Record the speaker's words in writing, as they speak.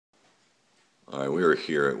Alright, we are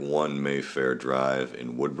here at 1 Mayfair Drive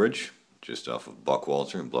in Woodbridge, just off of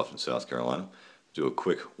Buckwalter in Bluffton, South Carolina. Do a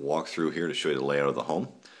quick walkthrough here to show you the layout of the home.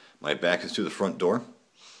 My back is to the front door.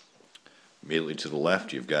 Immediately to the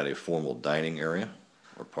left, you've got a formal dining area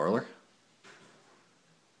or parlor.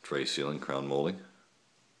 Tray ceiling, crown molding.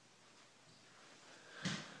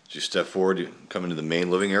 As you step forward, you come into the main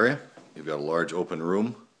living area. You've got a large open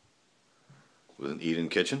room with an eat-in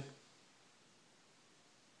kitchen.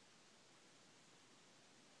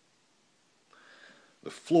 The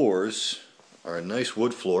floors are a nice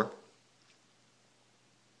wood floor.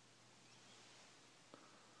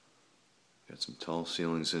 Got some tall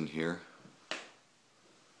ceilings in here.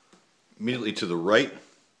 Immediately to the right,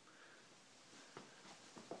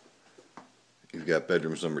 you've got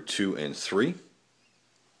bedrooms number 2 and 3.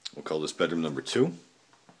 We'll call this bedroom number 2.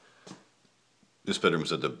 This bedroom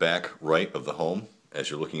is at the back right of the home as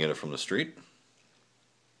you're looking at it from the street.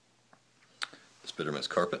 This bedroom has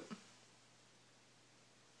carpet.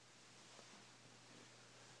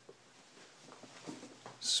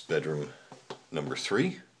 This is bedroom number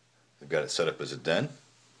 3. They've got it set up as a den.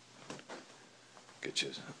 Get you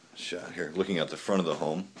a shot here looking out the front of the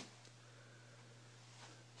home.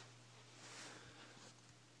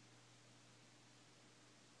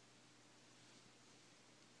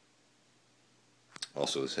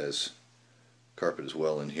 Also, this has carpet as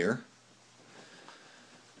well in here.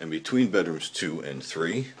 And between bedrooms 2 and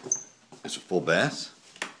 3 is a full bath.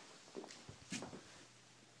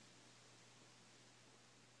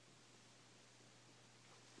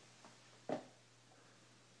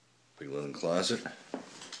 Big linen closet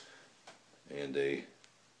and a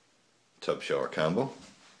tub shower combo.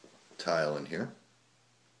 Tile in here.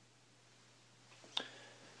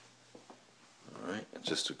 Alright,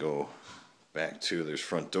 just to go back to, there's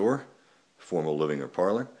front door, formal living or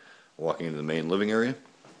parlor. Walking into the main living area.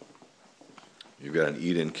 You've got an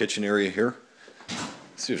eat-in kitchen area here.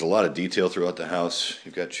 See, there's a lot of detail throughout the house.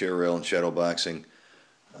 You've got chair rail and shadow boxing.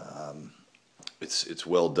 It's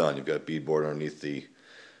well done. You've got beadboard underneath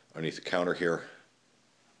the counter here.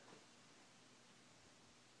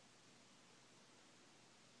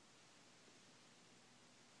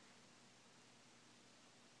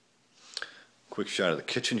 Quick shot of the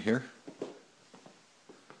kitchen here.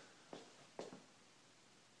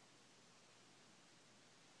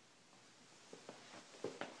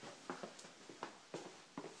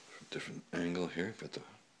 Different angle here. Got the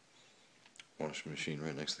washing machine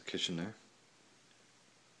right next to the kitchen there.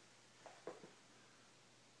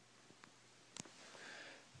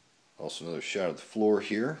 Also another shot of the floor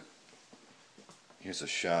here. Here's a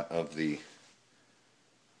shot of the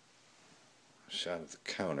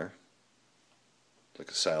counter. Like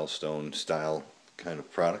a silestone style kind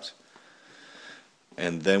of product.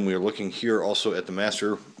 And then we're looking here also at the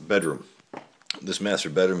master bedroom. This master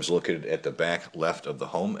bedroom is located at the back left of the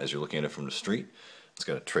home as you're looking at it from the street. It's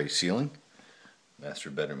got a tray ceiling. Master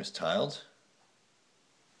bedroom is tiled.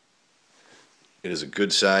 It is a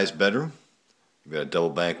good sized bedroom. You've got a double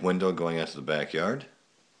bank window going out to the backyard.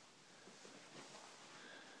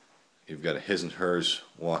 You've got a his and hers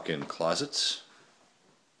walk-in closets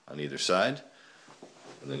on either side.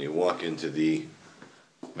 And then you walk into the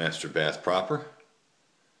master bath proper.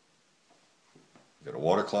 You've got a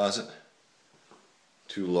water closet.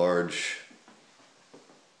 2 large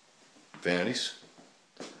vanities.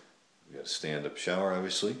 We've got a stand-up shower,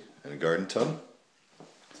 obviously, and a garden tub.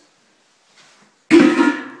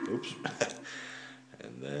 Oops.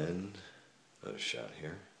 And then another shot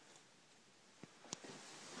here.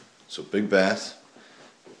 So big bath.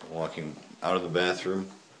 Walking out of the bathroom,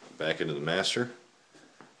 back into the master,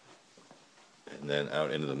 and then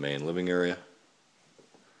out into the main living area.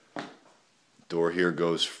 Door here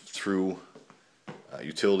goes through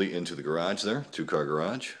utility into the garage there, 2-car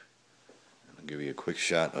garage. I'll give you a quick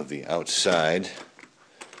shot of the outside.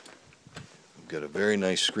 We've got a very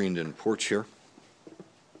nice screened-in porch here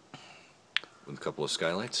with a couple of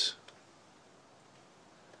skylights.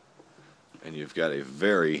 And you've got a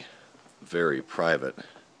very, very private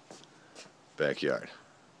backyard.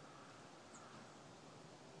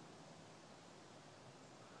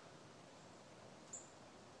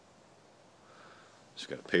 It's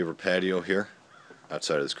got a paver patio here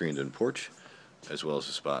outside of the screened-in porch, as well as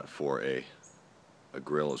a spot for a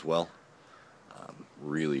grill as well.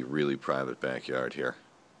 Really, really private backyard here.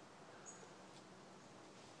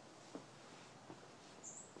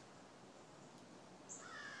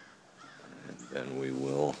 And then we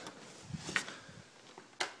will,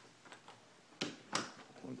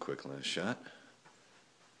 one quick last shot.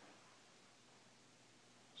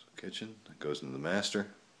 So kitchen that goes into the master.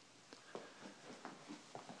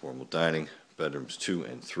 Formal dining, bedrooms 2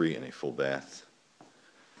 and 3 and a full bath.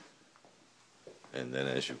 And then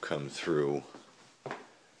as you come through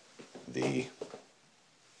here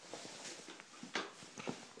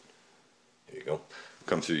you go,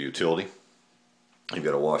 come through the utility, you've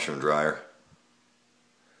got a washer and dryer,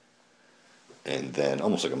 and then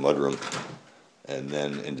almost like a mudroom, and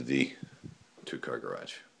then into the 2-car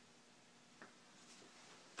garage.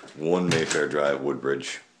 1 Mayfair Drive,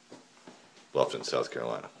 Woodbridge, Bluffton, South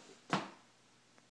Carolina.